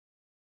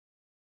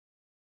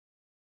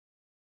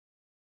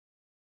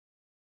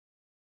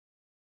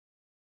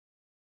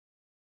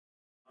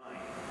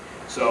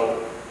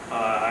So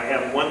I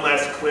have one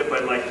last clip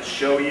I'd like to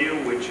show you,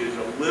 which is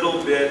a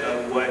little bit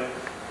of what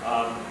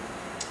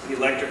the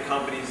electric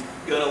company's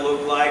going to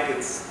look like.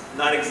 It's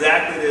not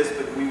exactly this,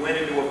 but we went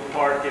into a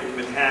park in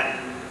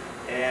Manhattan,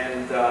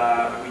 and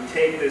we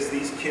take this.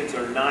 These kids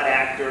are not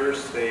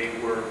actors. They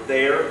were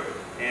there,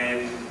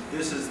 and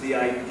this is the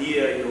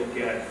idea you'll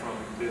get from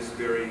this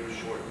very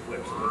short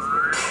clip. So let's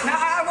look at it. Now,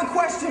 I have a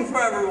question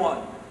for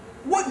everyone.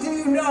 What do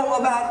you know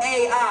about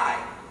AI?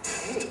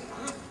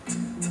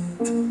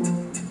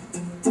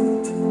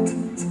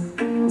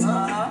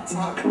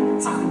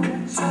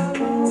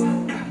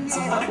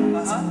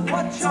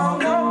 What y'all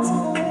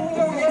know?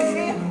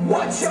 Yeah.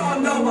 What y'all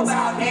know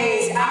about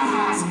AI?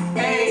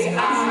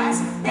 AI,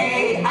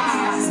 AI.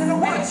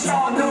 What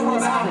y'all know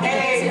about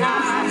AI?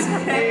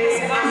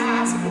 AI,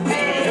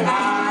 AI.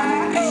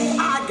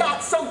 I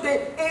got something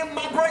in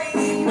my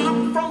brain.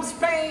 I'm from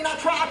Spain. I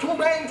try to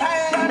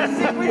maintain a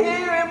secret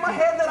here in my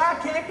head that I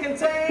can't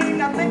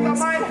contain. I think I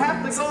might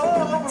have to go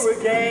over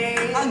again.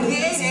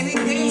 Again and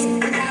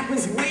again. It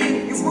happens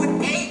when you put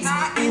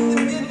AI in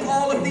the middle.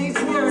 All of these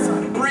words,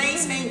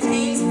 brain,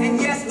 maintain, and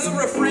yes, the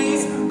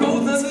refrain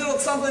goes a little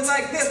something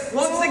like this.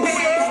 Once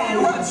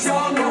again, what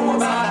y'all know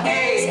about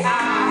AI?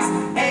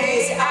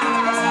 AI,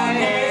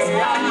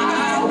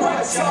 AI.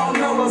 What y'all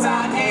know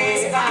about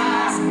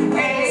AI?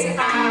 AI,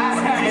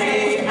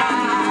 AI.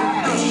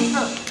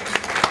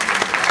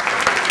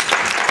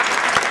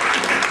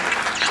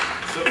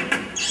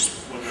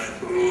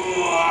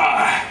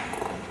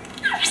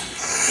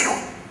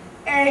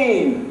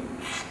 Aim.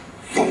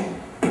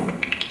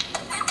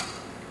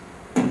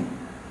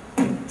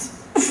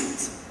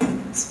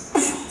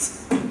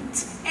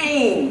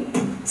 Aim,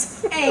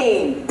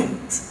 aim,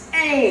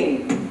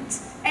 aim,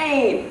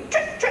 aim.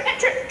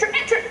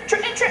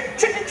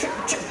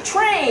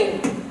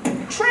 Train,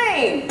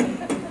 train,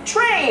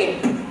 train,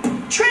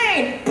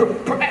 train.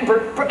 Brain,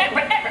 brain, brain,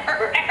 brain.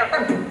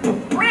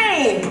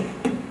 Rain,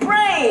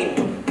 rain,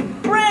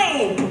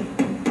 rain,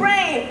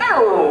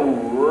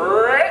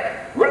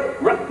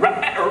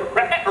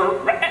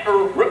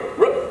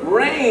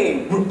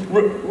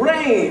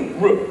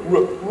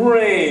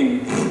 rain.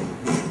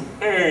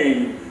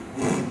 Aim.